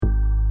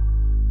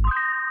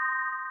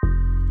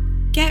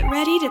Get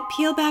ready to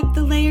peel back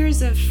the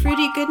layers of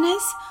fruity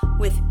goodness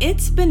with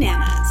It's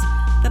Bananas,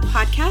 the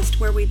podcast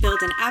where we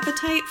build an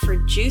appetite for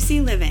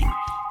juicy living,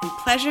 and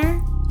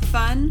pleasure,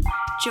 fun,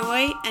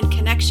 joy, and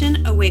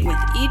connection await with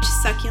each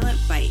succulent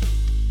bite.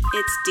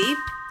 It's deep,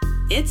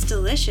 it's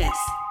delicious,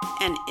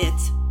 and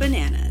it's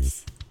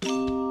bananas.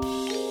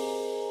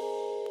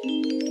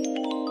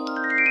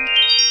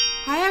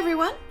 Hi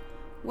everyone,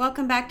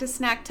 welcome back to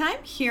Snack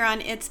Time here on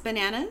It's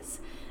Bananas.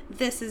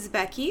 This is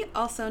Becky,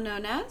 also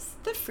known as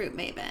the Fruit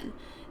Maven.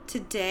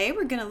 Today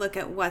we're going to look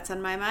at what's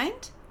on my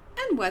mind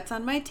and what's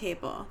on my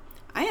table.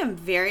 I am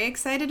very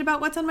excited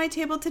about what's on my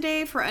table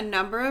today for a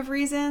number of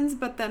reasons,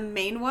 but the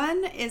main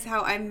one is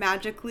how I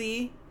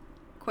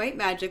quite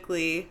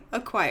magically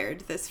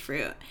acquired this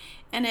fruit.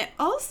 And it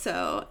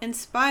also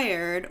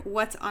inspired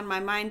what's on my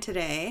mind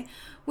today,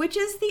 which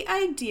is the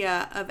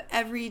idea of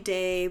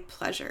everyday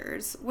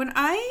pleasures. When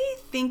I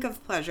think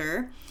of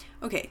pleasure,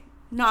 okay,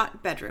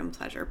 not bedroom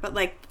pleasure, but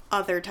like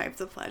other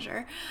types of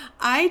pleasure,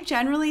 I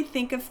generally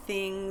think of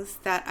things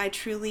that I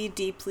truly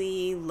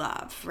deeply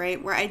love,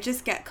 right? Where I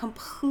just get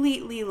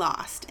completely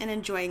lost in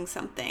enjoying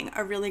something,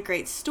 a really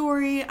great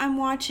story I'm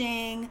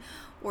watching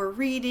or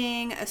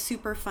reading, a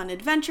super fun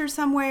adventure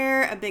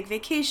somewhere, a big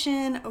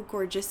vacation, a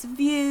gorgeous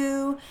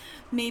view,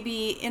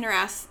 maybe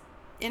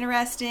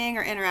interesting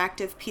or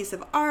interactive piece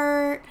of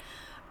art,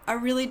 a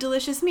really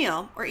delicious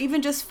meal, or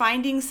even just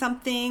finding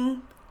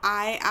something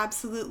I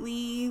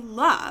absolutely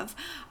love.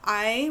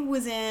 I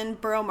was in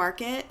Borough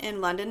Market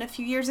in London a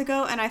few years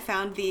ago and I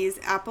found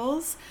these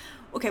apples.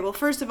 Okay, well,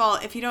 first of all,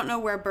 if you don't know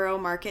where Borough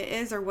Market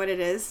is or what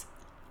it is,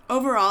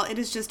 overall, it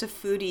is just a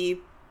foodie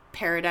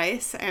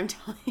paradise. I'm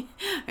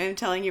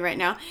telling you right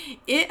now.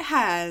 It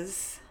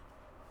has,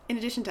 in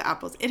addition to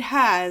apples, it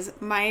has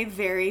my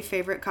very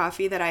favorite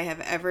coffee that I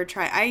have ever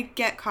tried. I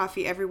get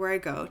coffee everywhere I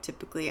go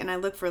typically, and I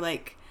look for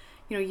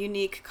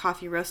unique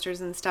coffee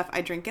roasters and stuff.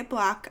 I drink it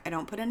black. I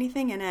don't put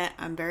anything in it.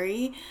 I'm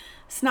very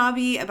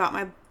snobby about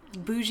my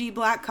bougie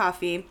black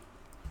coffee.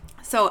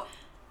 So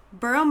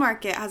Borough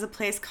Market has a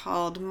place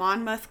called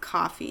Monmouth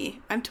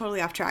Coffee. I'm totally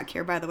off track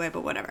here, by the way,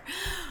 but whatever.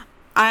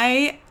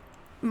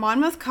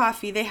 Monmouth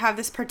Coffee, they have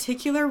this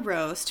particular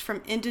roast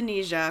from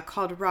Indonesia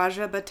called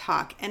Raja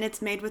Batak, and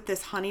it's made with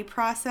this honey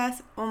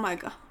process. Oh my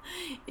God.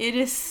 It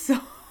is so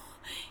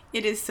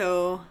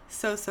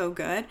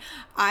good.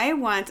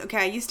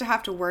 I used to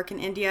have to work in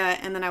India,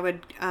 and then I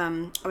would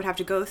have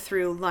to go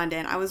through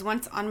London. I was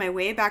once on my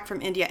way back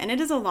from India, and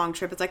it is a long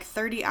trip. It's like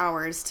 30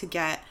 hours to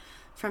get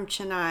from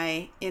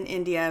Chennai in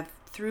India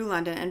through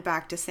London and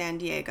back to San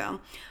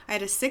Diego. I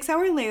had a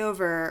 6-hour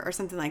layover or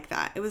something like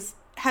that. It was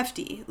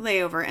hefty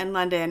layover in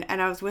London,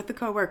 and I was with a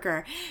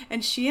coworker,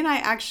 and she and I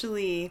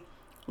actually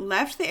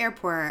left the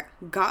airport,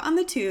 got on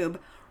the tube,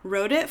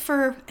 rode it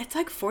for, it's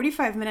like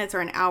 45 minutes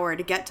or an hour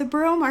to get to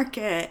Borough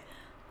Market,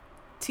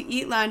 to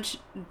eat lunch,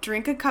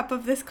 drink a cup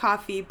of this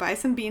coffee, buy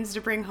some beans to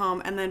bring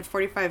home, and then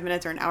 45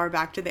 minutes or an hour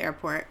back to the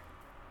airport.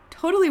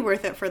 Totally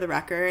worth it for the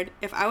record.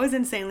 If I was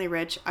insanely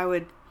rich, I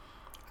would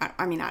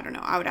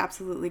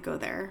absolutely go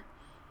there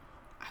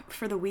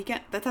for the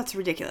weekend. That's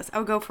ridiculous. I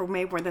would go for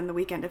way more than the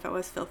weekend if I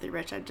was filthy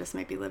rich. I'd just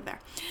maybe live there.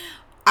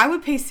 I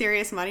would pay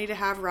serious money to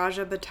have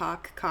Raja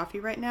Batak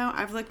coffee right now.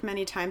 I've looked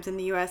many times in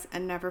the US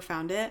and never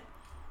found it.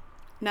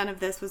 None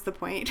of this was the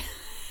point,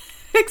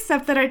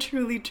 except that I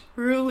truly,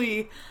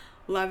 truly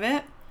love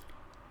it.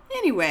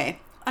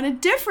 Anyway, on a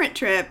different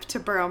trip to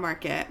Borough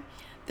Market,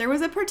 there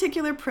was a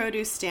particular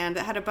produce stand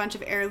that had a bunch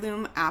of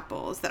heirloom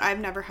apples that I've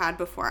never had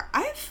before.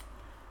 I've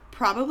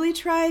probably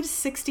tried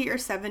 60 or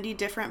 70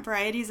 different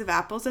varieties of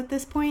apples at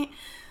this point.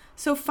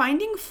 So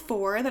finding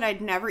 4 that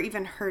I'd never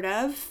even heard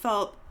of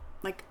felt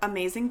like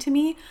amazing to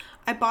me.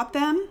 I bought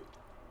them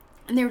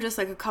and they were just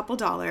like a couple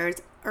dollars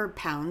or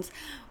pounds,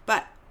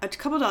 but a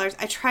couple dollars.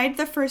 I tried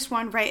the first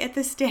one right at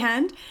the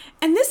stand,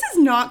 and this is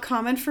not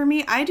common for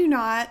me. I do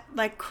not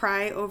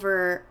cry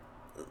over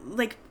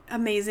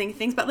amazing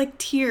things, but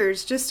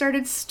tears just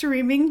started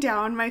streaming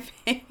down my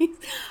face.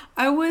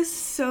 I was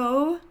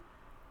so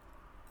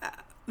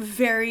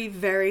very,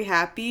 very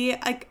happy.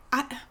 I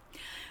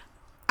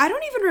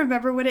don't even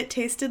remember what it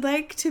tasted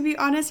like, to be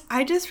honest.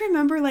 I just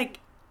remember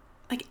like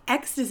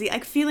ecstasy,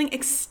 feeling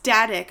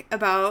ecstatic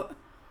about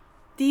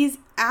these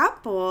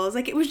apples.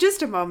 It was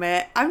just a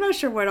moment. I'm not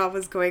sure what all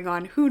was going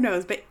on. Who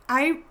knows? But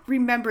I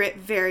remember it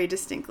very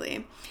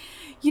distinctly.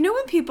 You know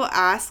when people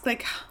ask,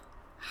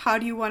 how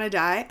do you want to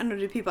die? I don't know,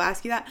 do people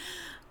ask you that?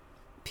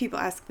 People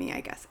ask me, I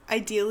guess.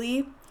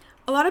 Ideally,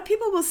 a lot of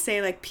people will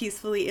say,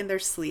 peacefully in their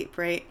sleep,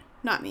 right?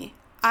 Not me.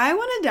 I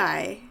want to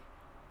die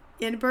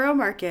in Borough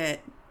Market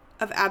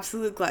of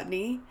absolute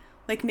gluttony,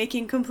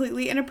 making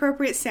completely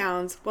inappropriate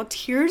sounds while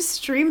tears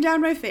stream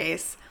down my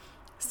face,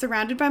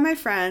 surrounded by my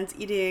friends,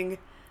 eating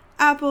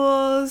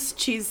apples,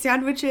 cheese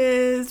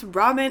sandwiches,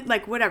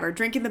 ramen, whatever,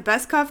 drinking the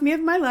best coffee of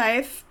my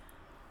life.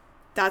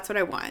 That's what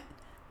I want.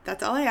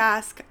 That's all I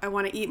ask. I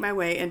want to eat my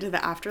way into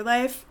the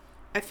afterlife.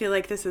 I feel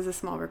like this is a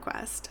small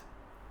request.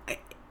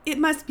 It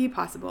must be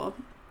possible.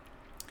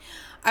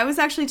 I was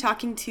actually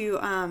talking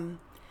to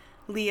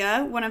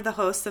Leah, one of the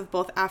hosts of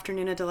both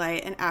Afternoon of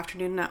Delight and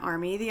Afternoon at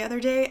Army, the other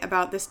day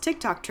about this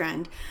TikTok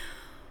trend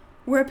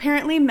where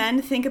apparently men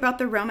think about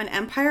the Roman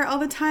Empire all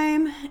the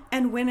time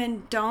and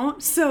women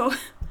don't. So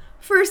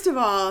first of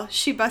all,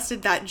 she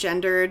busted that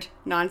gendered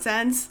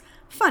nonsense.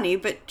 Funny,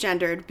 but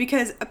gendered,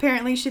 because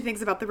apparently she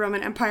thinks about the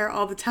Roman Empire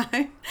all the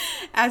time,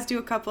 as do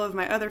a couple of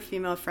my other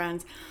female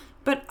friends.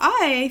 But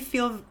I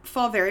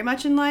fall very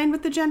much in line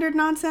with the gendered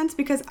nonsense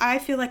because I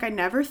feel like I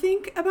never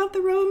think about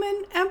the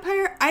Roman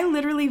Empire. I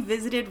literally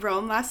visited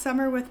Rome last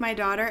summer with my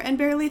daughter and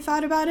barely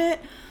thought about it.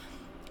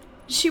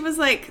 She was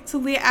like, so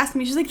Leah asked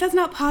me, she's like, that's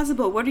not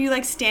possible. What are you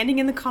like standing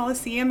in the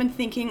Colosseum and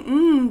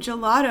thinking,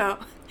 gelato?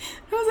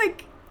 I was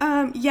like,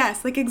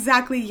 yes, like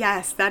exactly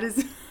yes, that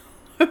is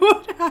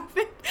what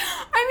happened.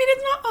 I mean,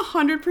 it's not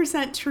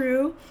 100%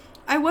 true.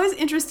 I was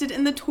interested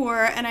in the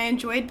tour and I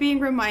enjoyed being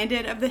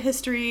reminded of the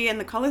history, and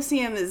the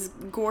Colosseum is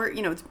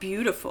it's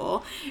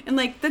beautiful. And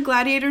like the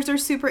gladiators are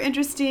super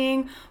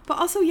interesting, but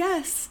also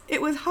yes,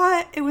 it was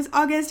hot. It was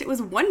August. It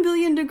was 1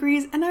 billion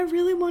degrees and I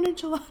really wanted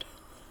gelato.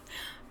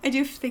 I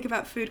do think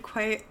about food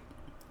quite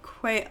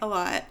a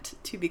lot,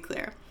 to be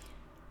clear.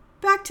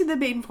 Back to the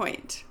main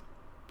point,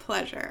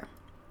 pleasure.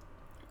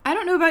 I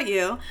don't know about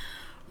you,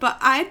 but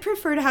I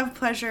prefer to have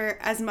pleasure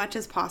as much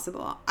as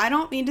possible. I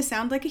don't mean to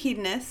sound like a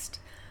hedonist.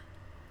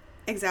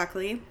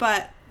 Exactly.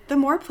 But the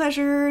more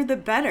pleasure, the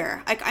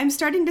better. Like, I'm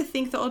starting to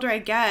think the older I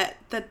get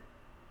that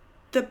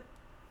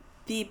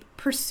the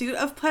pursuit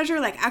of pleasure,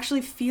 like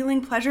actually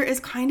feeling pleasure, is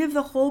kind of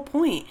the whole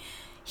point.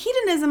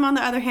 Hedonism, on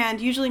the other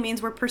hand, usually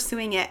means we're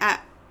pursuing it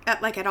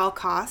at all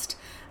cost,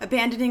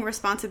 abandoning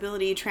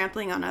responsibility,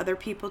 trampling on other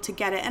people to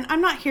get it. And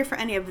I'm not here for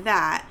any of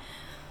that.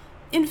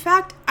 In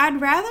fact, I'd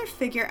rather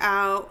figure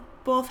out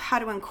both how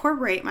to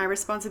incorporate my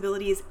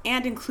responsibilities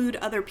and include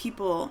other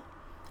people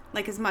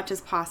like as much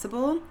as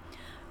possible.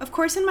 Of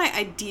course, in my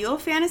ideal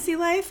fantasy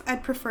life,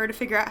 I'd prefer to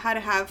figure out how to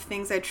have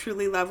things I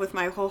truly love with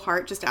my whole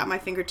heart just at my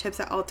fingertips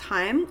at all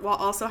time, while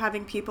also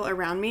having people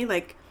around me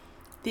like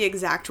the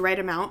exact right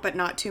amount, but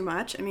not too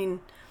much. I mean,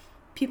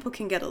 people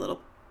can get a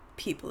little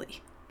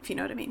peoply, if you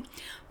know what I mean.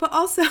 But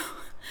also,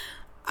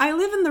 I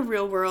live in the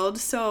real world,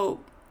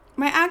 so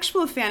my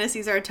actual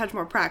fantasies are a touch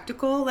more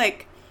practical.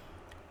 Like,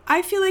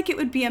 I feel like it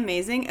would be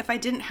amazing if I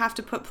didn't have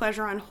to put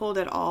pleasure on hold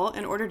at all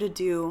in order to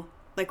do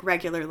like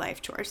regular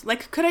life chores.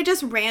 Like, could I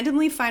just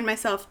randomly find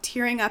myself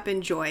tearing up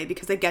in joy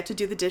because I get to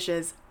do the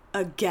dishes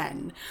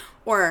again?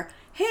 Or,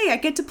 hey, I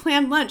get to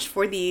plan lunch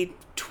for the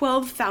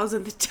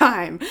 12,000th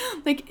time.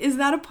 Like, is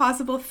that a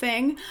possible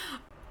thing?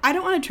 I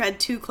don't want to tread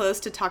too close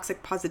to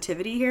toxic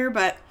positivity here,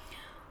 but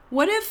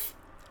what if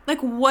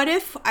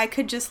I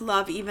could just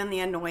love even the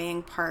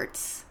annoying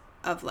parts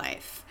of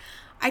life?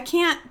 I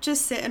can't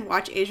just sit and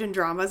watch Asian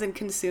dramas and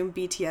consume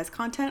BTS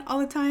content all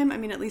the time. I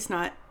mean, at least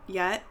not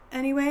yet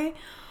anyway.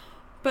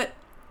 But,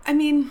 I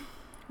mean,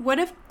 what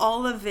if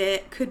all of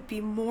it could be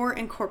more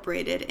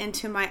incorporated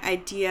into my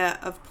idea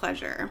of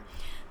pleasure?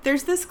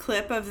 There's this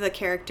clip of the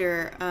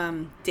character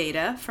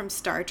Data from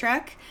Star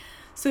Trek.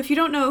 So if you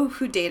don't know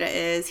who Data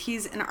is,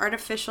 he's an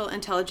artificial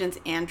intelligence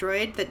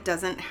android that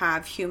doesn't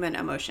have human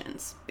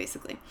emotions,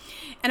 basically.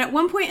 And at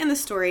one point in the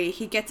story,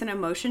 he gets an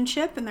emotion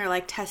chip and they're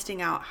like testing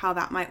out how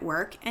that might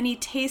work. And he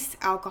tastes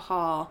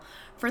alcohol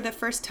for the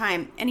first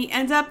time. And he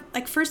ends up,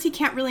 like, first he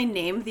can't really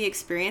name the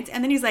experience.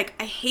 And then he's like,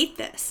 I hate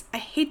this.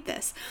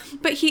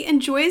 But he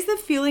enjoys the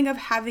feeling of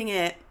hating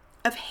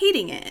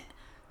it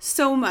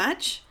so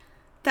much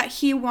that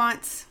he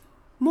wants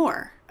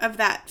more of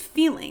that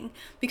feeling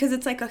because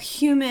it's like a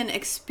human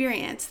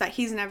experience that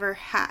he's never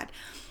had.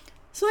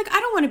 So like, I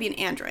don't want to be an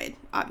android,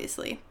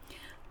 obviously.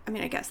 I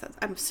mean,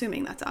 I'm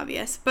assuming that's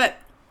obvious, but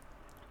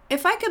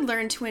if I could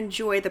learn to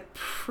enjoy the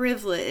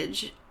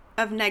privilege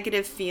of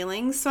negative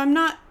feelings, so I'm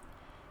not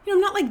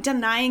like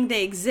denying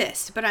they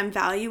exist, but I'm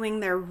valuing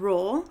their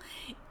role,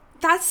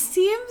 that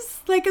seems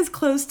like as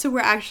close to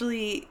where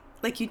actually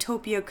like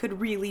utopia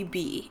could really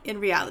be in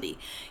reality.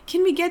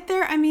 Can we get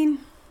there? I mean,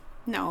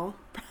 no,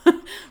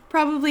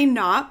 probably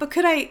not, but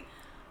could I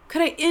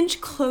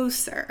inch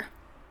closer?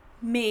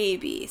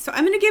 Maybe. So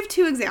I'm going to give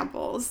 2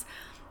 examples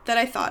that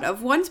I thought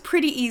of. One's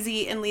pretty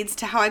easy and leads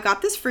to how I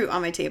got this fruit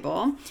on my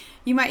table.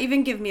 You might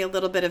even give me a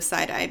little bit of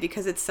side eye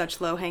because it's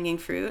such low-hanging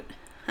fruit.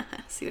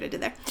 See what I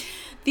did there?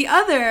 The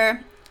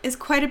other is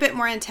quite a bit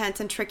more intense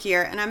and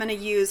trickier, and I'm going to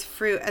use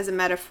fruit as a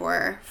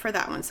metaphor for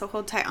that one. So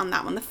hold tight on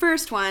that one. The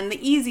first one,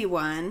 the easy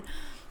one,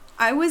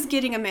 I was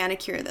getting a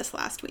manicure this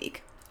last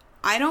week.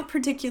 I don't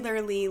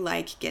particularly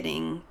like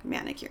getting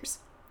manicures.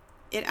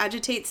 It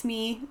agitates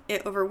me.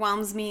 It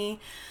overwhelms me.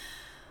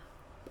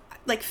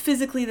 Like,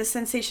 physically, the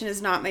sensation is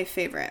not my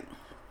favorite.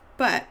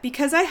 But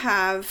because I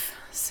have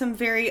some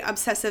very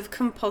obsessive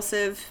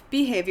compulsive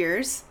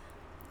behaviors,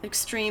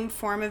 extreme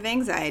form of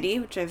anxiety,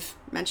 which I've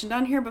mentioned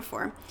on here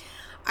before,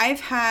 I've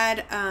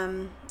had,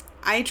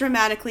 I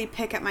dramatically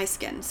pick at my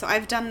skin. So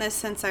I've done this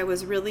since I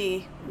was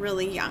really,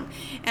 really young.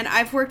 And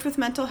I've worked with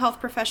mental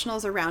health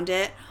professionals around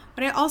it.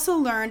 But I also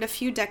learned a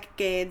few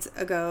decades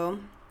ago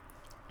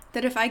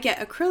that if I get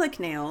acrylic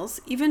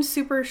nails, even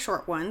super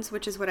short ones,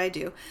 which is what I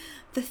do,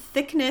 the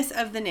thickness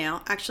of the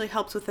nail actually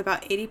helps with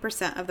about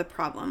 80% of the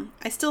problem.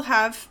 I still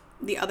have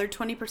the other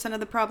 20% of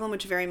the problem,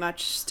 which very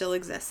much still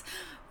exists,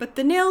 but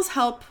the nails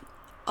help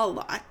a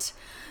lot.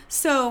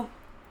 So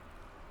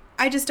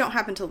I just don't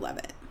happen to love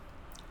it.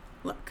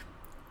 Look,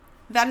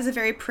 that is a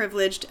very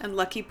privileged and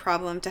lucky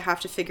problem to have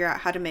to figure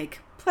out how to make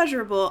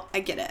pleasurable. I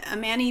get it. A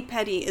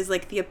mani-pedi is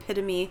like the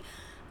epitome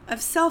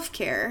of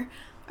self-care.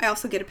 I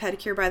also get a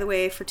pedicure, by the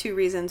way, for 2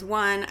 reasons.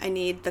 1, I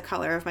need the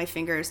color of my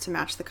fingers to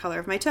match the color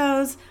of my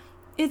toes.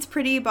 It's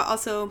pretty, but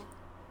also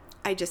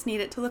I just need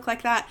it to look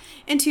like that.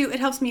 And 2, it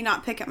helps me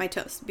not pick at my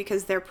toes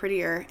because they're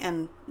prettier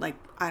and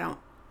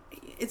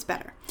it's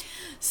better.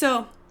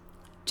 So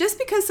just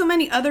because so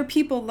many other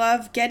people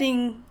love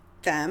getting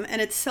them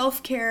and it's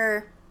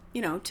self-care,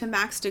 to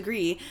max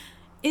degree,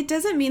 it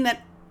doesn't mean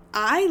that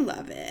I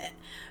love it.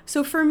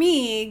 So for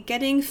me,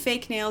 getting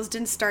fake nails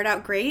didn't start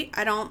out great.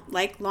 I don't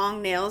like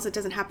long nails. It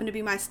doesn't happen to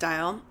be my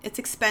style. It's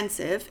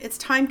expensive. It's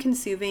time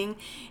consuming.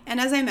 And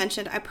as I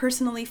mentioned, I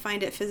personally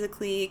find it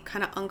physically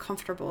kind of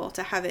uncomfortable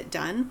to have it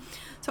done.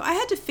 So I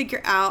had to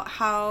figure out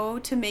how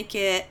to make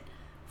it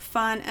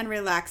fun and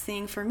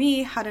relaxing for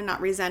me, how to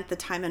not resent the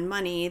time and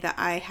money that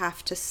I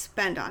have to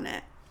spend on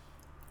it.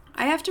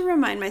 I have to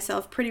remind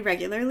myself pretty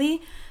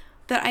regularly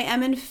that I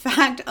am in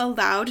fact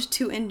allowed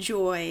to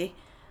enjoy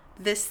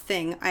this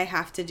thing I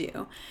have to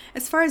do.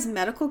 As far as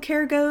medical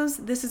care goes,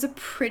 this is a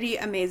pretty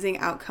amazing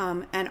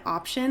outcome and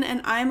option,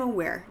 and I'm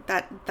aware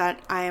that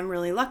I am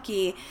really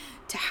lucky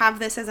to have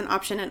this as an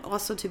option and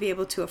also to be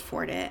able to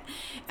afford it.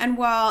 And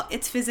while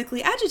it's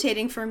physically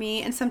agitating for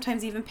me and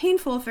sometimes even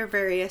painful for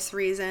various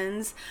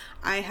reasons,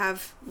 I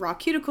have raw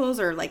cuticles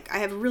or I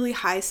have really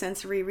high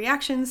sensory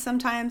reactions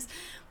sometimes,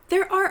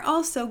 there are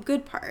also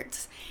good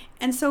parts.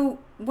 And so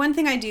one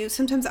thing I do,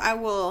 sometimes I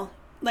will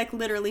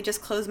literally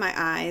just close my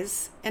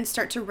eyes and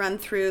start to run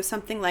through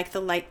something like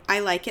the I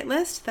like it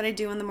list that I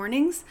do in the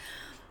mornings.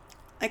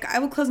 I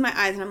will close my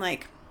eyes and I'm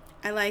like,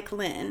 I like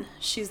Lynn.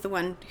 She's the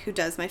one who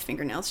does my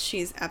fingernails.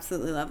 She's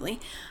absolutely lovely.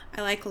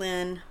 I like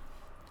Lynn.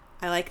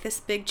 I like this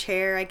big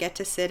chair I get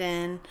to sit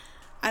in.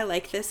 I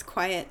like this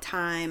quiet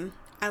time.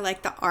 I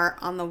like the art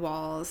on the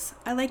walls.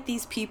 I like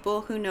these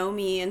people who know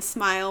me and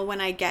smile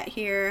when I get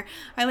here.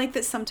 I like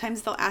that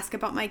sometimes they'll ask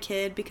about my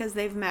kid because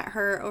they've met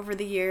her over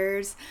the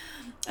years.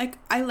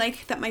 I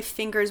like that my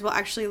fingers will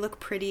actually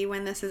look pretty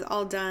when this is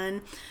all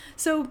done.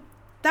 So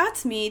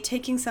that's me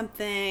taking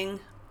something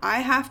I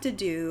have to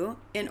do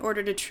in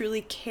order to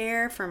truly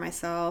care for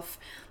myself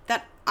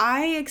that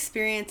I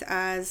experience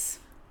as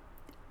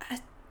a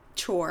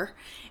chore,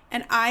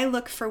 and I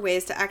look for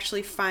ways to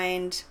actually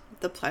find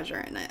the pleasure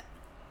in it.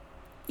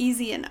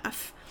 Easy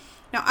enough.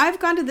 Now, I've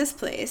gone to this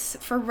place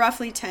for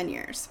roughly 10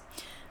 years.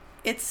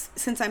 It's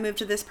since I moved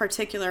to this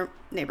particular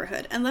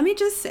neighborhood. And let me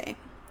just say,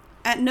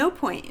 at no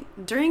point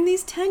during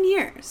these 10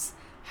 years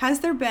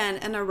has there been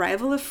an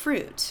arrival of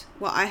fruit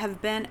while I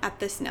have been at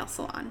this nail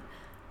salon.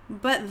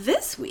 But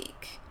this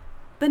week,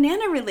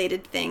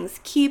 banana-related things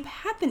keep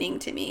happening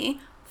to me.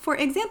 For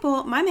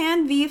example, my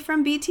man V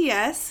from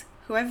BTS,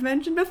 who I've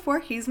mentioned before,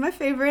 he's my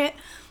favorite,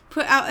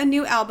 put out a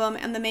new album,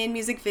 and the main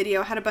music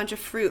video had a bunch of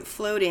fruit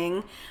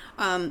floating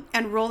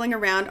and rolling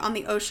around on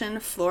the ocean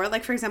floor.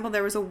 For example,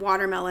 there was a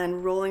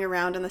watermelon rolling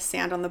around in the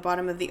sand on the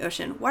bottom of the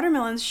ocean.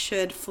 Watermelons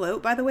should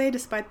float, by the way,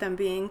 despite them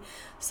being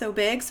so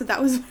big. So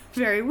that was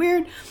very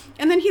weird.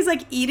 And then he's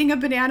eating a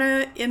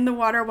banana in the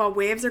water while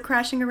waves are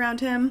crashing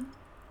around him.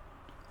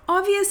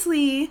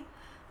 Obviously,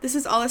 this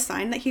is all a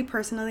sign that he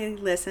personally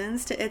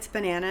listens to It's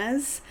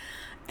Bananas.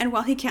 And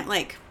while he can't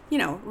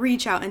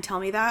reach out and tell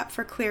me that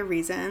for clear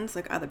reasons,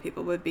 other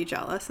people would be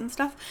jealous and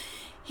stuff,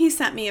 he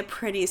sent me a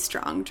pretty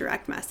strong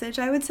direct message,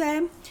 I would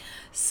say.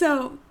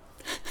 So,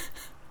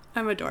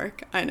 I'm a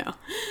dork, I know.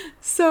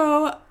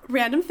 So,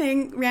 random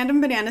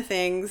banana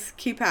things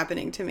keep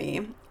happening to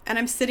me. And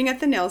I'm sitting at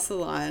the nail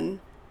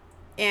salon,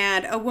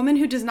 and a woman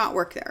who does not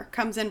work there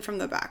comes in from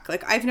the back.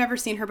 I've never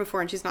seen her before,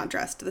 and she's not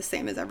dressed the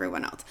same as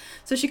everyone else.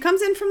 So she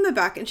comes in from the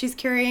back, and she's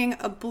carrying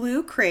a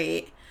blue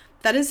crate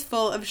that is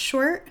full of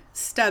short,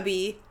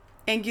 stubby,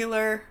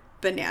 angular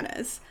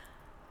bananas.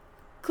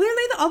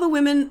 Clearly, all the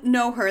women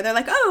know her.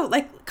 They're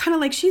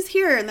kind of she's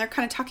here, and they're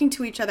kind of talking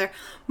to each other.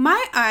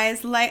 My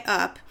eyes light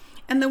up,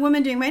 and the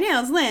woman doing my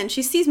nails, Lynn,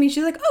 she sees me.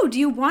 She's like, oh, do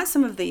you want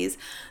some of these?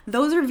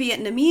 Those are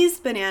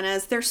Vietnamese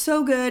bananas. They're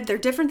so good. They're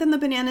different than the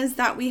bananas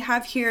that we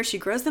have here. She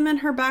grows them in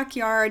her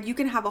backyard. You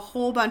can have a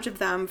whole bunch of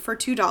them for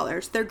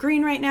 $2. They're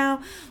green right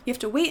now. You have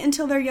to wait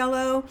until they're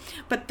yellow,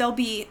 but they'll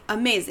be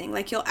amazing.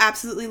 You'll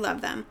absolutely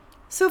love them.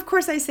 So, of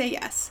course, I say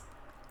yes.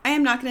 I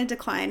am not going to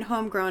decline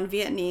homegrown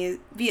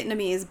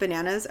Vietnamese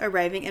bananas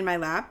arriving in my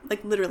lap.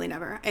 Literally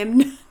never. I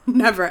am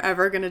never,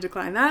 ever going to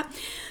decline that.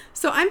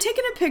 So I'm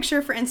taking a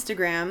picture for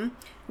Instagram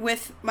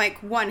with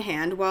one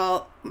hand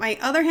while my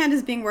other hand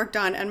is being worked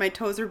on and my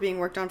toes are being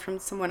worked on from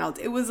someone else.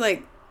 It was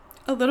a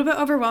little bit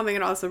overwhelming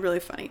and also really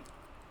funny.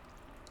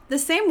 The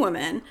same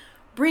woman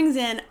brings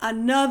in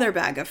another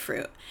bag of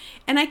fruit,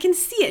 and I can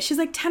see it. She's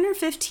 10 or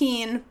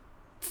 15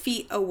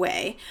 feet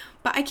away,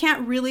 but I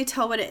can't really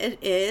tell what it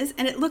is.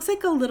 And it looks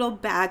like a little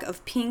bag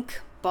of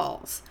pink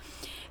balls.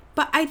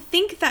 But I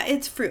think that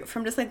it's fruit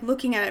from just like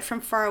looking at it from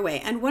far away.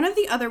 And one of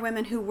the other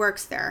women who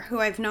works there, who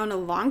I've known a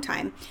long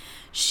time,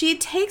 she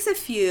takes a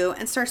few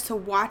and starts to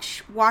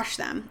wash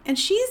them. And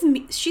she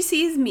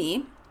sees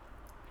me,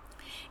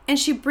 and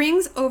she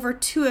brings over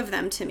 2 of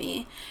them to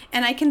me,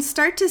 and I can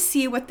start to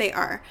see what they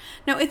are.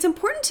 Now, it's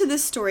important to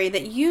this story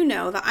that you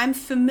know that I'm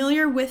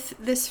familiar with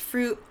this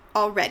fruit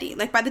already.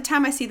 Like by the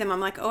time I see them,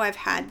 I'm like, oh, I've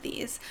had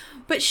these.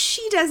 But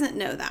she doesn't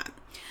know that.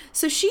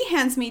 So she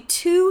hands me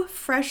 2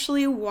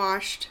 freshly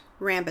washed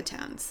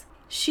rambutans.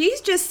 She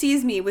just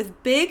sees me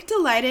with big,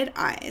 delighted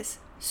eyes,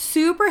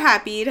 super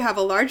happy to have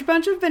a large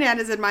bunch of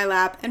bananas in my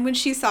lap. And when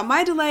she saw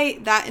my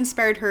delight, that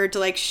inspired her to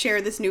like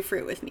share this new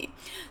fruit with me.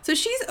 So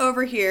she's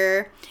over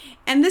here.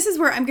 And this is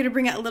where I'm going to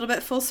bring it a little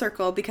bit full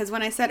circle, because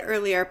when I said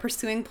earlier,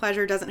 pursuing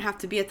pleasure doesn't have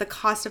to be at the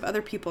cost of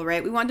other people,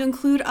 right? We want to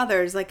include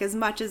others like as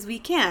much as we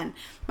can,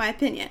 my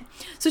opinion.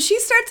 So she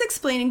starts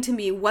explaining to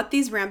me what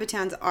these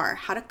rambutans are,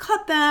 how to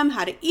cut them,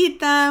 how to eat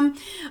them,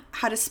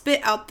 how to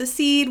spit out the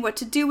seed, what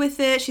to do with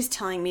it. She's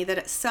telling me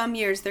that some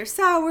years they're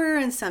sour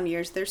and some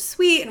years they're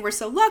sweet, and we're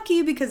so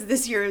lucky because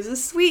this year is a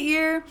sweet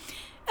year.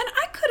 And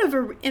I could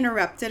have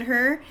interrupted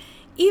her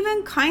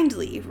even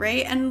kindly,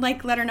 right? And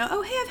like let her know,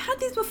 oh, hey, I've had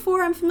these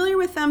before. I'm familiar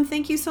with them.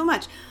 Thank you so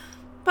much.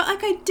 But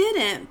like I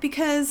didn't,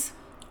 because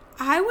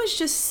I was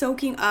just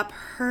soaking up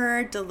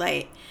her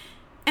delight.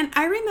 And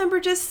I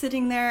remember just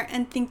sitting there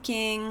and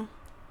thinking,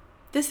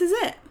 this is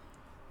it.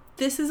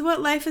 This is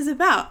what life is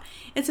about.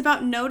 It's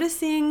about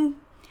noticing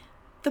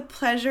the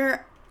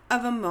pleasure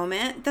of a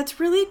moment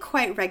that's really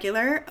quite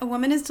regular. A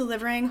woman is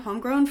delivering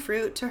homegrown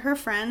fruit to her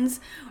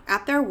friends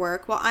at their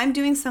work while I'm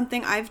doing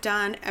something I've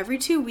done every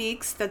 2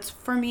 weeks. That's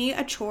for me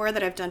a chore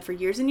that I've done for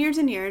years and years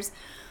and years.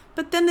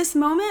 But then this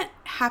moment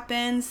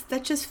happens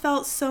that just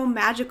felt so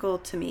magical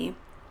to me.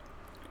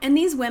 And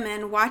these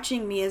women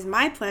watching me as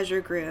my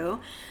pleasure grew,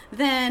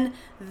 then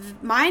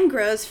mine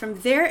grows from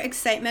their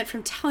excitement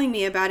from telling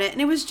me about it. And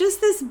it was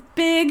just this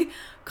big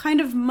kind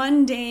of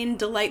mundane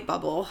delight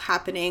bubble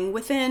happening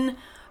within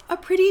a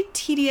pretty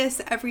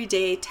tedious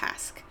everyday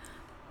task.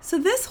 So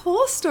this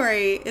whole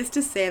story is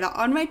to say that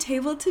on my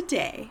table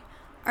today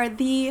are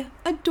the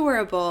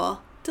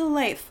adorable,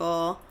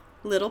 delightful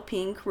little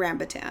pink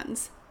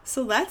rambutans.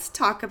 So let's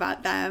talk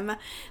about them.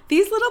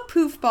 These little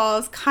poof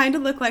balls kind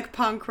of look like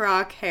punk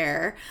rock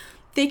hair.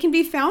 They can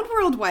be found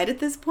worldwide at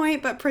this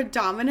point, but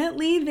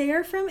predominantly they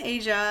are from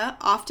Asia,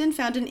 often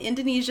found in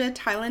Indonesia,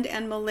 Thailand,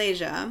 and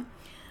Malaysia.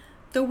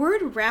 The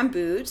word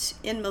rambut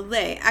in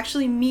Malay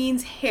actually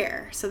means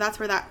hair, so that's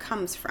where that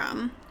comes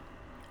from.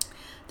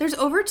 There's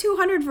over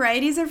 200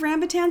 varieties of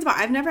rambutans, but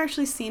I've never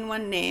actually seen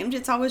one named.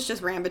 It's always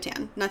just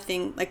rambutan,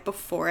 nothing like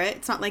before it.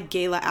 It's not like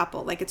Gala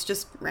apple, like it's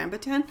just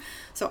rambutan.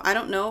 So I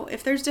don't know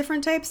if there's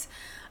different types.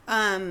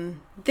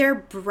 They're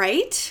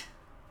bright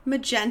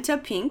magenta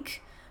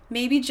pink,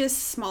 maybe just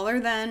smaller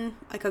than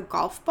like a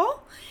golf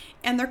ball,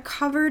 and they're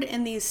covered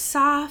in these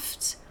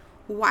soft,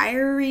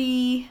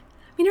 wiry,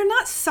 they're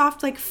not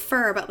soft like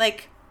fur, but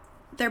like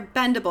they're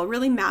bendable,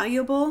 really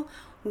malleable,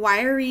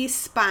 wiry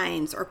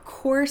spines or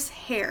coarse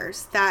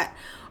hairs that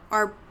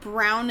are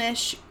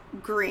brownish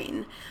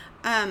green.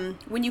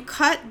 When you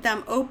cut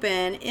them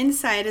open,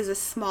 inside is a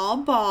small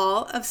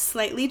ball of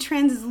slightly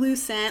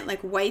translucent,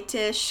 like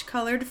whitish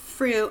colored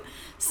fruit,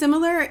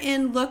 similar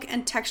in look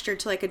and texture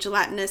to like a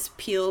gelatinous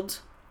peeled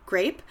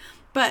grape,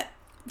 but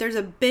there's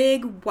a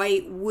big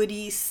white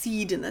woody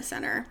seed in the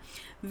center.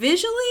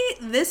 Visually,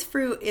 this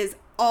fruit is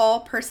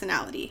all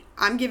personality.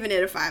 I'm giving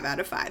it a 5 out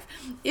of 5.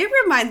 It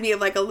reminds me of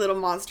like a little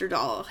monster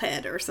doll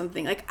head or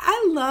something. Like,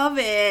 I love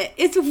it.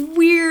 It's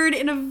weird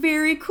in a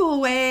very cool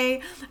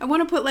way. I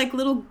want to put like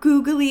little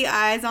googly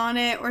eyes on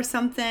it or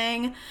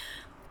something.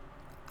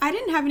 I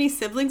didn't have any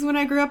siblings when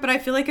I grew up, but I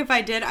feel like if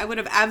I did, I would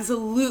have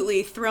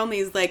absolutely thrown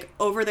these like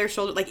over their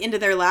shoulder, like into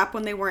their lap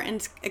when they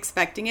weren't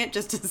expecting it,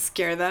 just to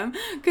scare them.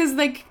 Because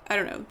like, I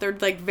don't know, they're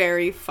like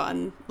very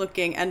fun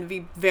looking and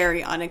be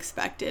very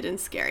unexpected and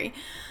scary.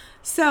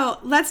 So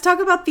let's talk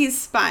about these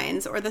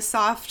spines, or the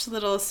soft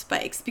little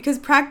spikes, because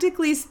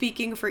practically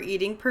speaking, for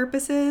eating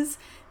purposes,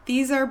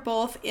 these are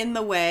both in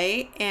the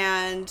way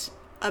and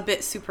a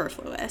bit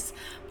superfluous.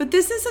 But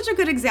this is such a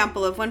good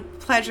example of when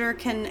pleasure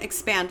can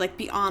expand like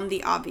beyond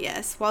the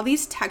obvious. While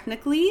these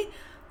technically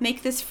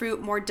make this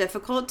fruit more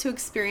difficult to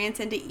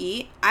experience and to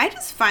eat, I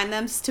just find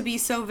them to be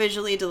so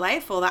visually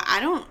delightful that I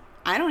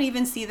don't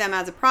even see them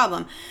as a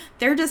problem.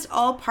 They're just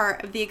all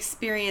part of the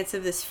experience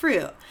of this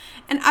fruit.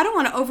 And I don't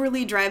want to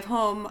overly drive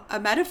home a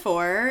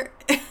metaphor,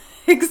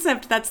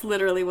 except that's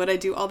literally what I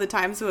do all the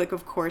time. So like,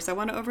 of course I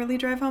want to overly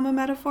drive home a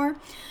metaphor.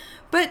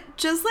 But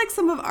just like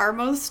some of our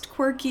most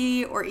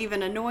quirky or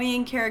even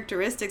annoying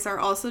characteristics are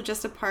also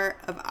just a part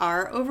of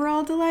our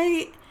overall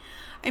delight.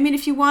 I mean,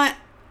 if you want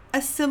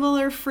a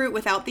similar fruit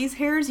without these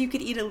hairs, you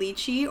could eat a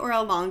lychee or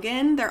a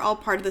longan. They're all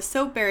part of the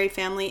soapberry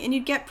family, and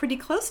you'd get pretty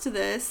close to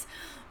this,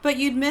 but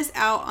you'd miss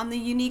out on the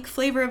unique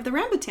flavor of the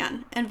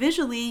rambutan. And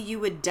visually, you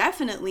would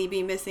definitely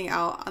be missing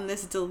out on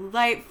this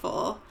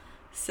delightful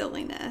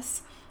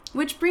silliness.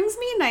 Which brings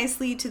me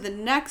nicely to the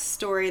next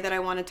story that I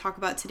want to talk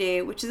about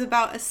today, which is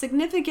about a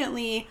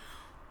significantly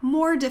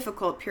more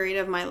difficult period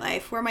of my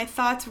life where my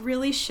thoughts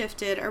really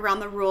shifted around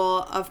the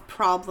role of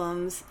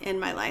problems in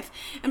my life.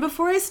 And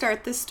before I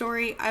start this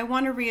story, I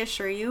want to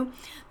reassure you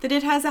that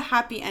it has a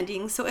happy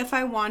ending. So if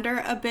I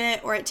wander a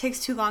bit or it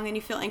takes too long and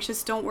you feel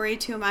anxious, don't worry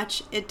too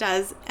much. It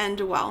does end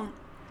well.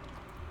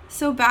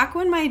 So back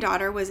when my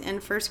daughter was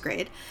in first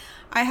grade,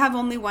 I have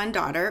only one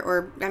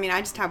daughter,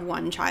 I just have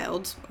one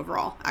child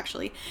overall,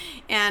 actually.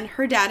 And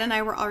her dad and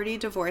I were already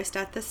divorced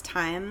at this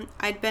time.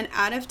 I'd been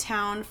out of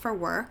town for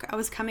work. I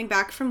was coming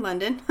back from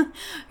London. I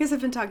guess I've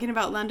been talking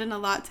about London a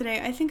lot today.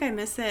 I think I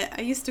miss it.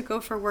 I used to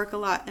go for work a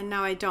lot, and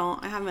now I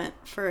don't. I haven't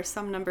for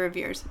some number of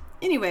years.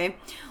 Anyway,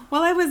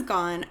 while I was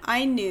gone,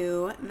 I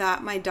knew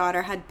that my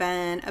daughter had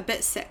been a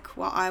bit sick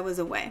while I was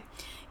away.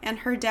 And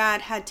her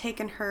dad had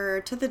taken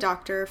her to the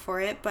doctor for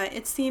it, but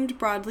it seemed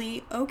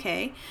broadly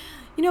okay.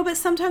 But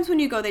sometimes when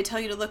you go, they tell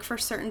you to look for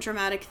certain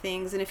dramatic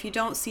things, and if you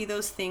don't see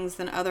those things,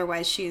 then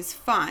otherwise she's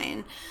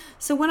fine.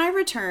 So when I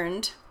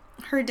returned,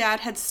 her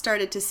dad had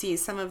started to see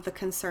some of the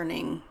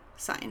concerning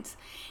signs.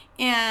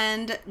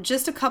 And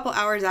just a couple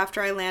hours after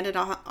I landed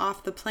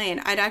off the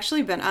plane, I'd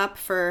actually been up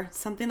for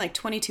something like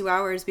 22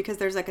 hours because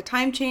there's like a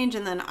time change,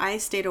 and then I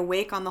stayed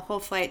awake on the whole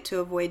flight to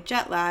avoid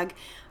jet lag.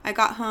 I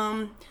got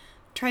home,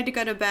 tried to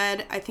go to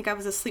bed. I think I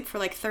was asleep for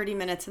like 30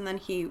 minutes, and then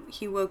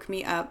he woke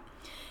me up.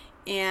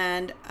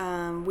 And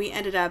we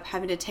ended up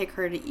having to take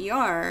her to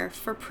ER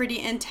for pretty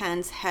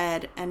intense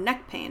head and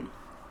neck pain.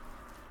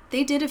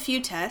 They did a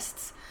few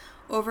tests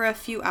over a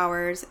few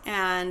hours,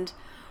 and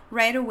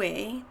right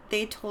away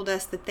they told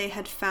us that they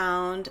had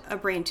found a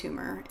brain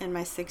tumor in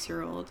my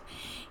 6-year-old.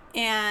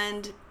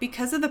 And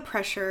because of the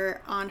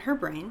pressure on her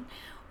brain,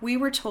 we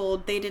were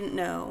told they didn't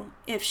know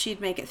if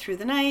she'd make it through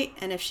the night,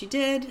 and if she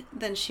did,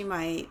 then she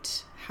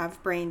might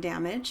have brain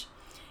damage.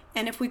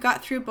 And if we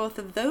got through both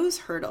of those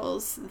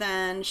hurdles,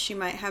 then she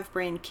might have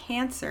brain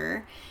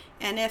cancer.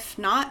 And if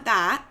not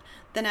that,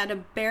 then at a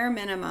bare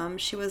minimum,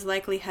 she was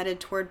likely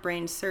headed toward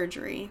brain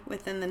surgery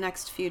within the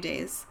next few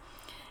days.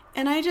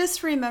 And I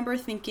just remember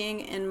thinking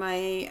in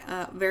my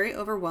very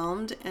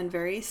overwhelmed and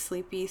very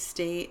sleepy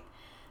state,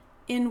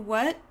 in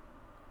what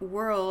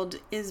world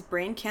is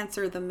brain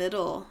cancer the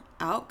middle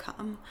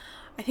outcome?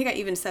 I think I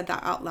even said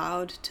that out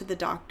loud to the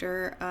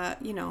doctor,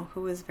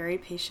 who was very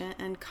patient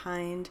and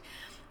kind.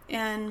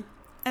 And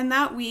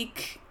that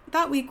week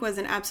was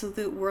an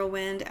absolute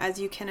whirlwind, as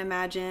you can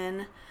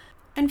imagine.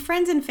 And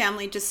friends and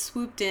family just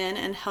swooped in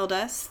and held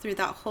us through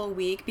that whole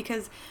week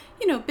because,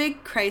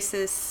 big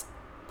crisis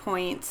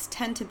points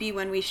tend to be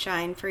when we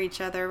shine for each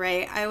other,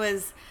 right?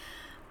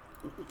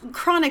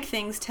 Chronic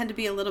things tend to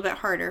be a little bit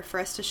harder for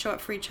us to show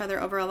up for each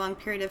other over a long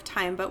period of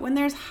time. But when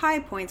there's high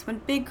points, when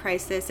big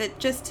crisis, it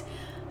just...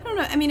 I don't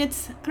know. I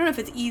don't know if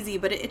it's easy,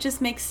 but it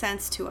just makes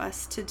sense to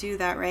us to do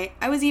that, right?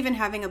 I was even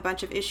having a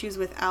bunch of issues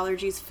with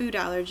allergies, food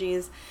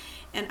allergies,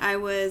 and I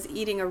was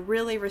eating a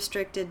really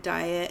restricted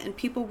diet, and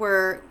people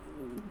were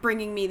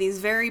bringing me these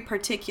very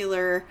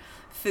particular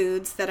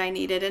foods that I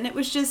needed. And it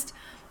was just,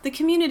 the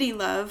community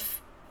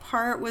love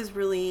part was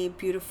really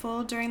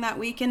beautiful during that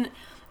week. And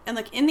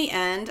like in the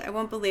end, I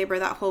won't belabor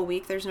that whole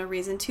week, there's no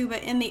reason to,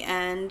 but in the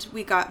end,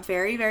 we got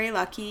very, very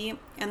lucky,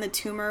 and the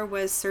tumor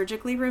was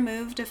surgically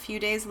removed a few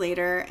days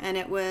later, and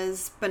it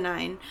was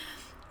benign.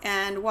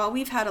 And while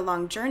we've had a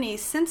long journey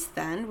since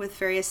then with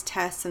various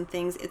tests and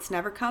things, it's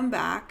never come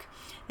back,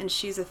 and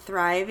she's a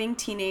thriving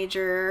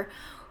teenager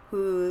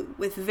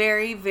with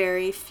very,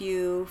 very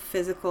few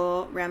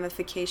physical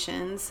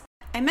ramifications.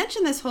 I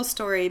mentioned this whole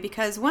story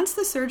because once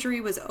the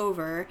surgery was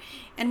over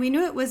and we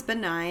knew it was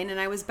benign and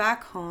I was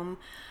back home,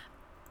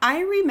 I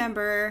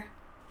remember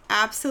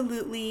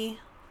absolutely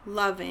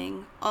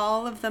loving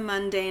all of the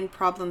mundane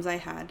problems I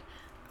had.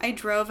 I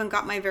drove and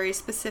got my very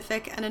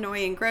specific and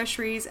annoying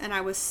groceries, and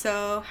I was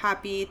so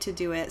happy to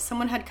do it.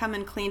 Someone had come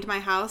and cleaned my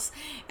house,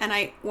 and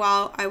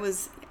while I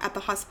was at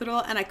the hospital,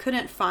 and I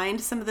couldn't find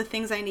some of the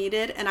things I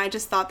needed, and I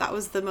just thought that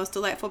was the most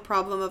delightful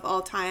problem of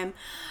all time.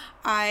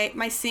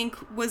 My sink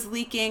was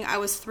leaking. I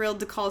was thrilled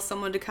to call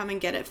someone to come and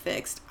get it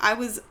fixed. I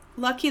was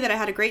lucky that I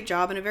had a great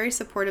job and a very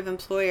supportive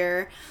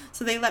employer,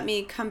 so they let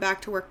me come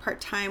back to work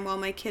part-time while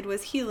my kid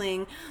was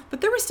healing. But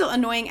there were still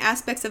annoying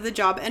aspects of the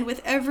job, and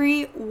with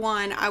every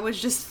one, I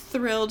was just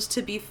thrilled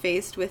to be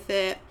faced with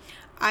it.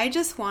 I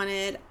just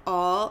wanted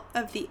all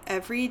of the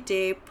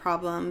everyday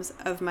problems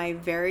of my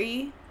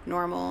very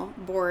normal,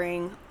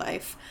 boring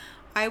life.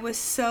 I was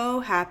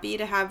so happy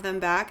to have them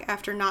back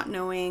after not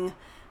knowing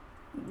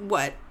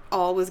what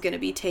all was going to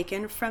be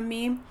taken from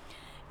me.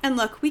 And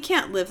look, we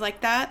can't live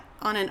like that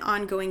on an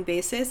ongoing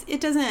basis.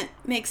 It doesn't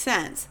make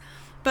sense.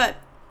 But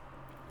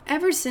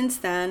ever since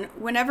then,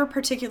 whenever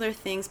particular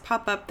things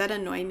pop up that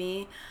annoy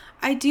me,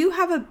 I do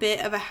have a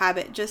bit of a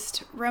habit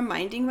just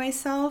reminding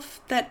myself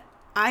that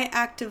I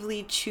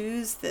actively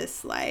choose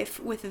this life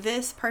with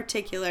this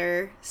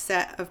particular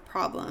set of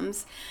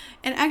problems.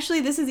 And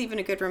actually, this is even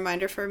a good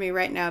reminder for me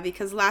right now,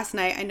 because last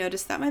night I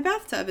noticed that my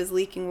bathtub is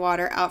leaking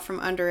water out from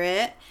under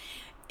it.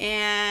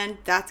 And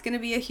that's going to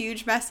be a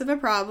huge mess of a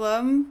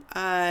problem.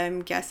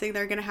 I'm guessing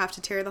they're going to have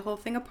to tear the whole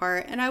thing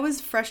apart. And I was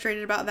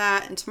frustrated about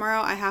that. And tomorrow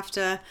I have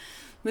to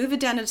move a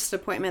dentist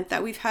appointment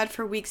that we've had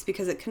for weeks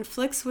because it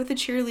conflicts with a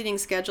cheerleading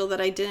schedule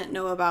that I didn't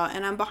know about.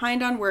 And I'm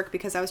behind on work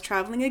because I was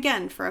traveling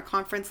again for a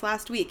conference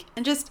last week.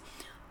 And just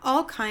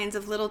all kinds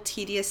of little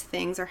tedious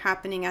things are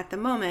happening at the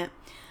moment.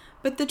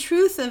 But the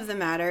truth of the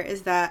matter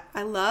is that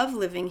I love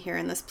living here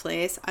in this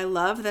place. I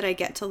love that I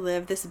get to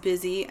live this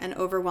busy and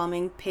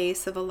overwhelming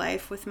pace of a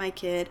life with my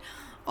kid.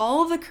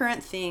 All of the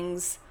current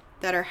things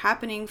that are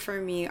happening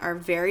for me are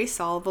very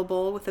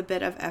solvable with a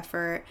bit of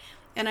effort.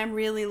 And I'm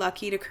really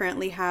lucky to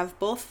currently have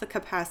both the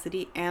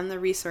capacity and the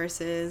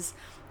resources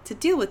to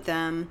deal with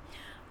them.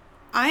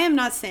 I am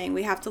not saying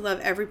we have to love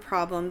every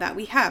problem that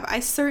we have. I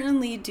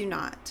certainly do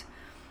not.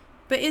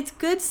 But it's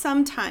good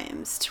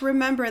sometimes to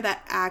remember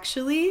that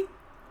actually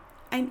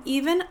I'm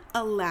even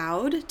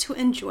allowed to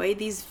enjoy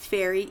these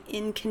very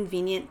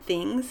inconvenient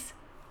things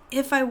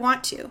if I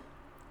want to.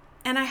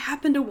 And I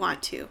happen to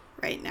want to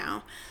right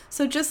now.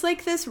 So just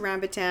like this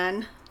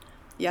Rambutan,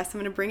 yes,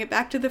 I'm going to bring it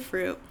back to the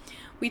fruit.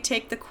 We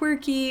take the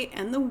quirky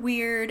and the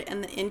weird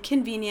and the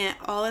inconvenient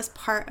all as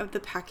part of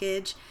the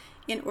package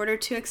in order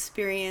to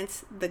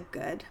experience the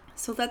good.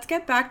 So let's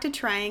get back to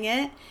trying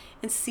it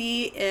and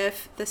see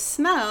if the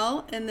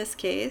smell, in this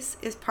case,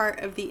 is part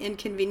of the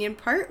inconvenient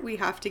part we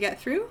have to get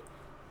through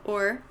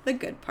or the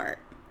good part.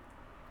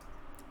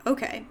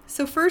 Okay,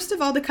 so first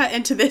of all, to cut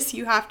into this,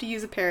 you have to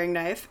use a paring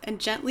knife and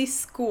gently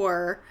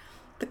score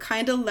the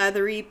kind of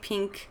leathery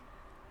pink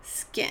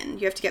skin.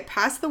 You have to get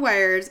past the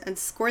wires and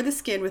score the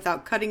skin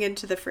without cutting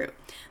into the fruit.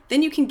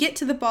 Then you can get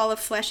to the ball of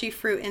fleshy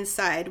fruit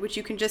inside, which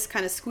you can just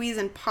kind of squeeze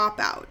and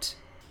pop out.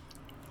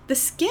 The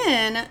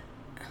skin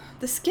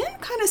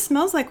kind of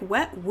smells like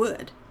wet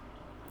wood.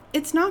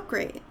 It's not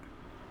great.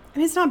 I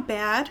mean, it's not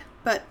bad,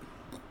 but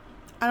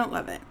I don't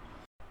love it.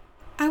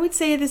 I would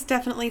say this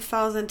definitely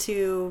falls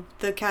into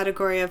the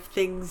category of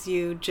things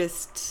you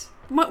just...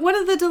 What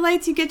are the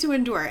delights you get to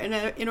endure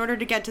in order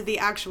to get to the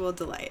actual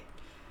delight?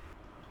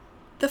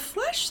 The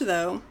flesh,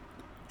 though,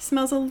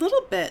 smells a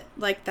little bit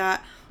like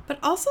that, but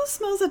also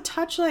smells a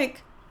touch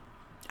like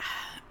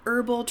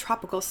herbal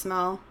tropical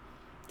smell.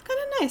 It's kind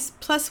of nice.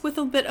 Plus with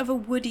a bit of a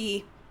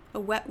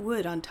wet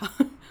wood on top.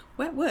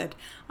 Wet wood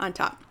on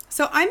top.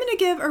 So I'm going to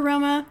give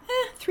aroma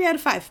 3 out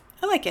of 5.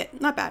 I like it.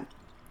 Not bad.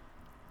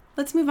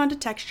 Let's move on to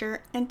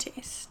texture and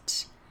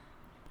taste.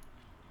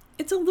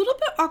 It's a little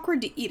bit awkward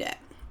to eat it.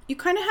 You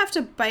kind of have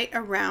to bite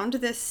around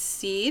this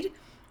seed,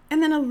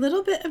 and then a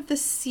little bit of the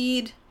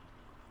seed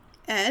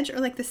edge, or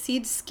like the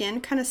seed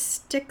skin, kind of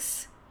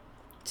sticks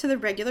to the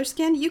regular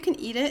skin. You can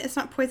eat it. It's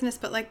not poisonous,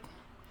 but like,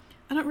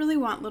 I don't really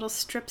want little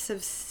strips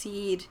of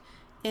seed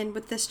in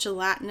with this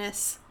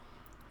gelatinous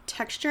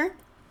texture.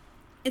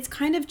 It's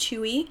kind of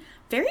chewy,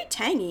 very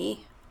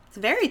tangy. It's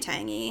very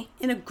tangy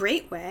in a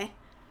great way.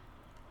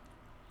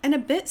 And a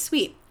bit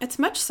sweet. It's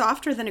much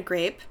softer than a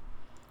grape.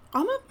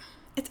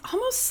 It's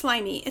almost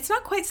slimy. It's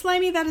not quite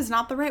slimy. That is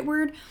not the right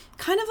word.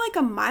 Kind of like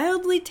a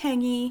mildly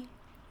tangy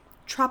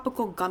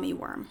tropical gummy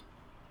worm.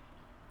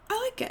 I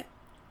like it.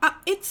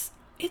 It's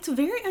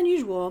very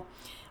unusual.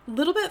 A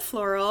little bit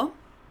floral.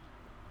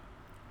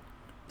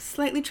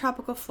 Slightly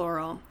tropical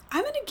floral.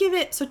 I'm going to give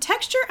it, so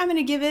texture, I'm going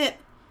to give it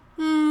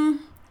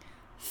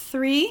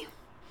 3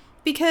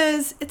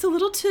 because it's a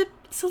little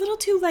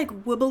too like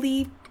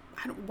wobbly,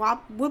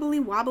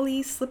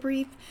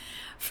 slippery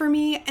for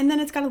me. And then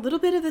it's got a little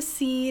bit of the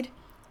seed.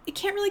 It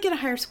can't really get a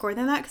higher score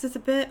than that because it's a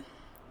bit,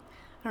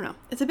 I don't know,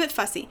 it's a bit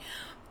fussy.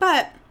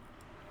 But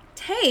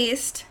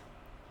taste,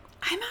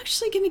 I'm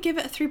actually going to give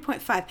it a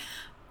 3.5.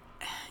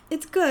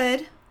 It's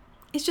good.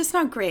 It's just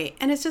not great.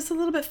 And it's just a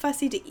little bit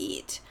fussy to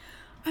eat.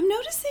 I'm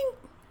noticing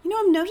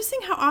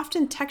how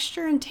often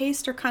texture and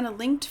taste are kind of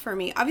linked for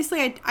me.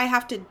 Obviously, I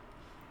have to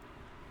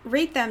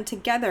rate them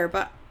together,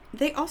 but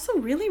they also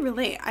really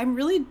relate. I'm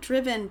really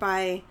driven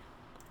by,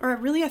 or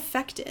really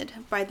affected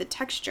by the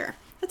texture.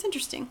 That's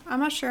interesting. I'm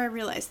not sure I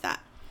realized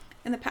that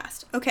in the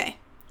past. Okay,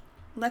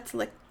 let's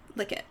lick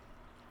it.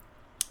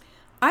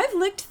 I've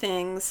licked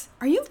things.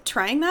 Are you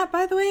trying that,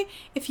 by the way?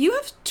 If you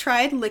have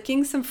tried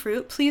licking some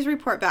fruit, please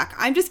report back.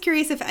 I'm just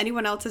curious if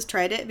anyone else has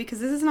tried it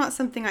because this is not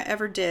something I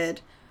ever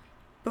did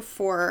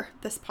before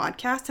this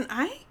podcast, and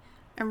I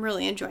am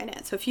really enjoying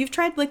it. So if you've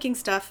tried licking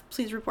stuff,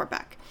 please report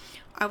back.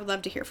 I would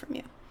love to hear from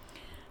you.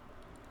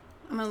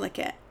 I'm going to lick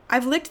it.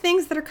 I've licked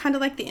things that are kind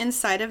of like the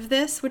inside of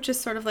this, which is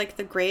sort of like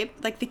the grape,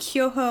 like the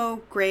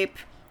Kyoho grape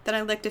that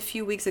I licked a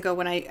few weeks ago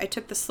when I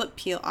took the slip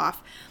peel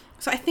off.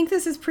 So I think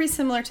this is pretty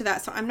similar to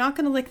that. So I'm not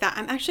going to lick that.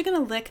 I'm actually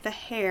going to lick the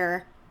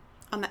hair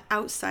on the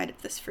outside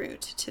of this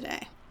fruit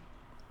today.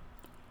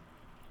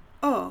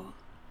 Oh,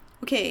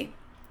 okay.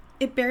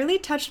 It barely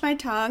touched my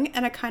tongue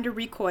and I kind of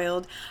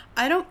recoiled.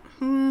 I don't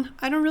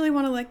really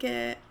want to lick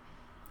it.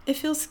 It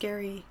feels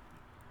scary.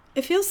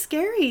 It feels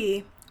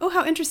scary. Oh,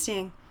 how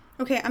interesting.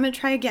 Okay, I'm going to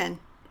try again.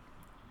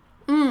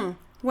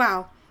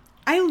 Wow.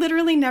 I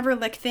literally never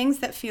lick things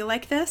that feel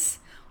like this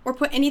or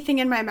put anything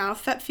in my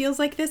mouth that feels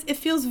like this. It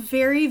feels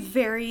very,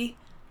 very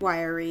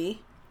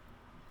wiry.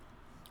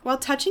 while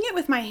touching it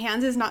with my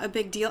hands is not a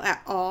big deal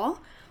at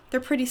all. They're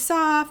pretty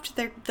soft.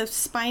 The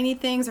spiny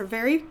things are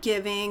very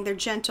giving. They're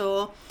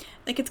gentle.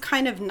 Like, it's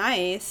kind of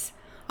nice.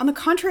 On the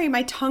contrary,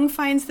 my tongue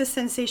finds this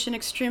sensation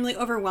extremely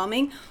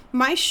overwhelming.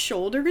 My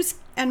shoulders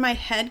and my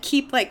head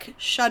keep like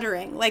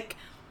shuddering. Like,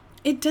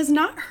 it does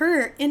not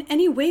hurt in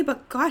any way,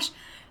 but gosh,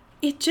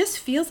 it just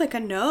feels like a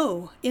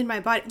no in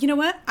my body. You know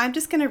what? I'm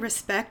just going to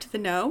respect the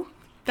no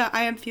that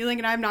I am feeling,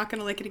 and I'm not going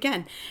to lick it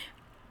again.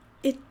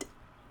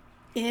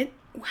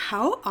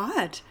 How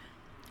odd.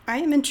 I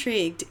am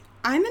intrigued.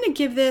 I'm going to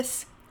give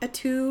this a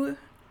 2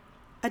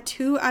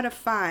 out of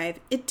 5.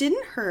 It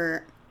didn't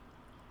hurt.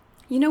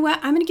 You know what?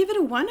 I'm going to give it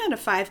a 1 out of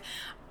 5.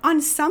 On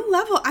some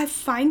level, I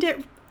find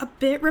it a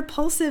bit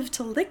repulsive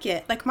to lick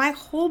it. Like, my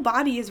whole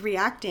body is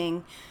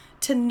reacting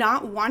to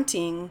not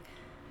wanting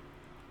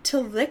to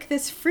lick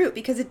this fruit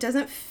because it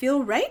doesn't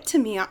feel right to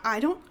me. I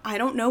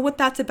don't know what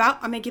that's about.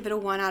 I'm going to give it a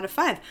 1 out of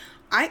 5.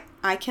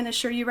 I can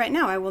assure you right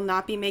now, I will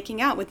not be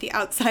making out with the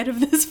outside of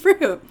this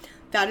fruit.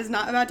 That is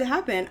not about to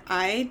happen.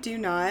 I do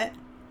not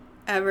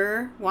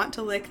ever want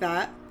to lick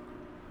that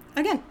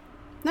again.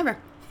 Never.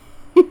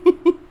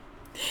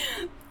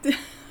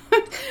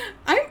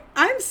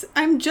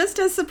 I'm just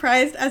as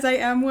surprised as I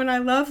am when I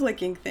love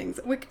licking things.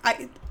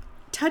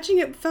 Touching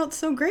it felt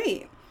so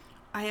great.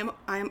 I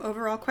am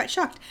overall quite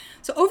shocked.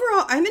 So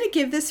overall, I'm going to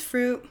give this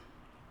fruit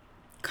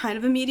kind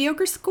of a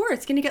mediocre score.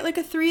 It's going to get like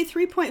a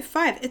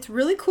 3.5. It's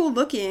really cool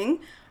looking.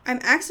 I'm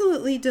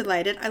absolutely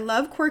delighted. I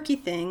love quirky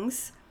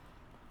things.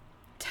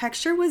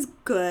 Texture was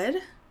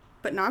good,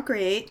 but not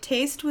great.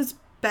 Taste was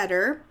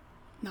better,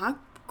 not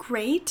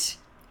great.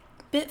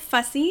 Bit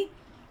fussy.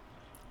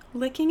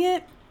 Licking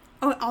it,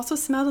 it also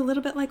smelled a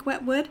little bit like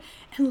wet wood,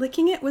 and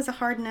licking it was a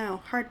hard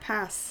no, hard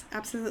pass.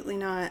 Absolutely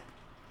not.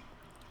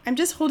 I'm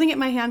just holding it in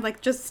my hand,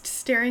 like just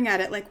staring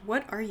at it, like,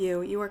 what are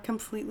you? You are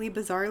completely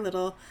bizarre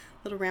little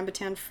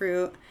rambutan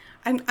fruit.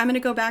 I'm going to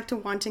go back to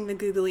wanting the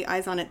googly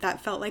eyes on it.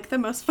 That felt like the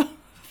most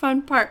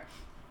fun part.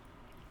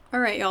 All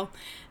right, y'all.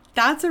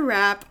 That's a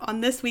wrap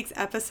on this week's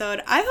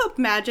episode. I hope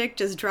magic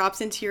just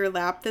drops into your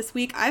lap this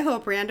week. I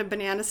hope random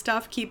banana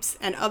stuff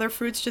and other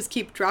fruits just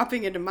keep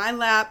dropping into my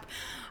lap.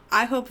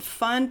 I hope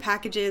fun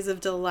packages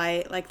of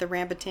delight like the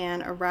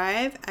rambutan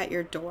arrive at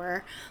your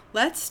door.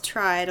 Let's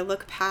try to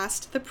look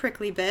past the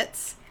prickly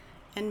bits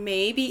and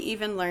maybe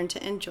even learn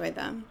to enjoy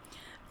them.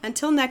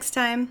 Until next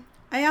time,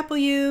 I apple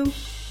you.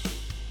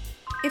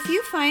 If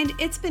you find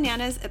It's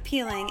Bananas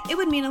appealing, it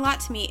would mean a lot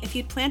to me if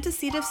you'd plant a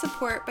seed of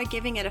support by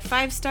giving it a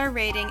 5-star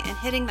rating and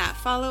hitting that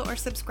follow or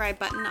subscribe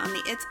button on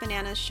the It's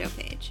Bananas show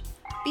page.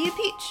 Be a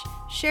peach,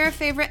 share a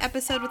favorite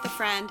episode with a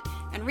friend,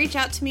 and reach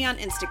out to me on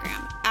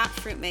Instagram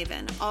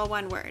 @FruitMaven, all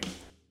one word.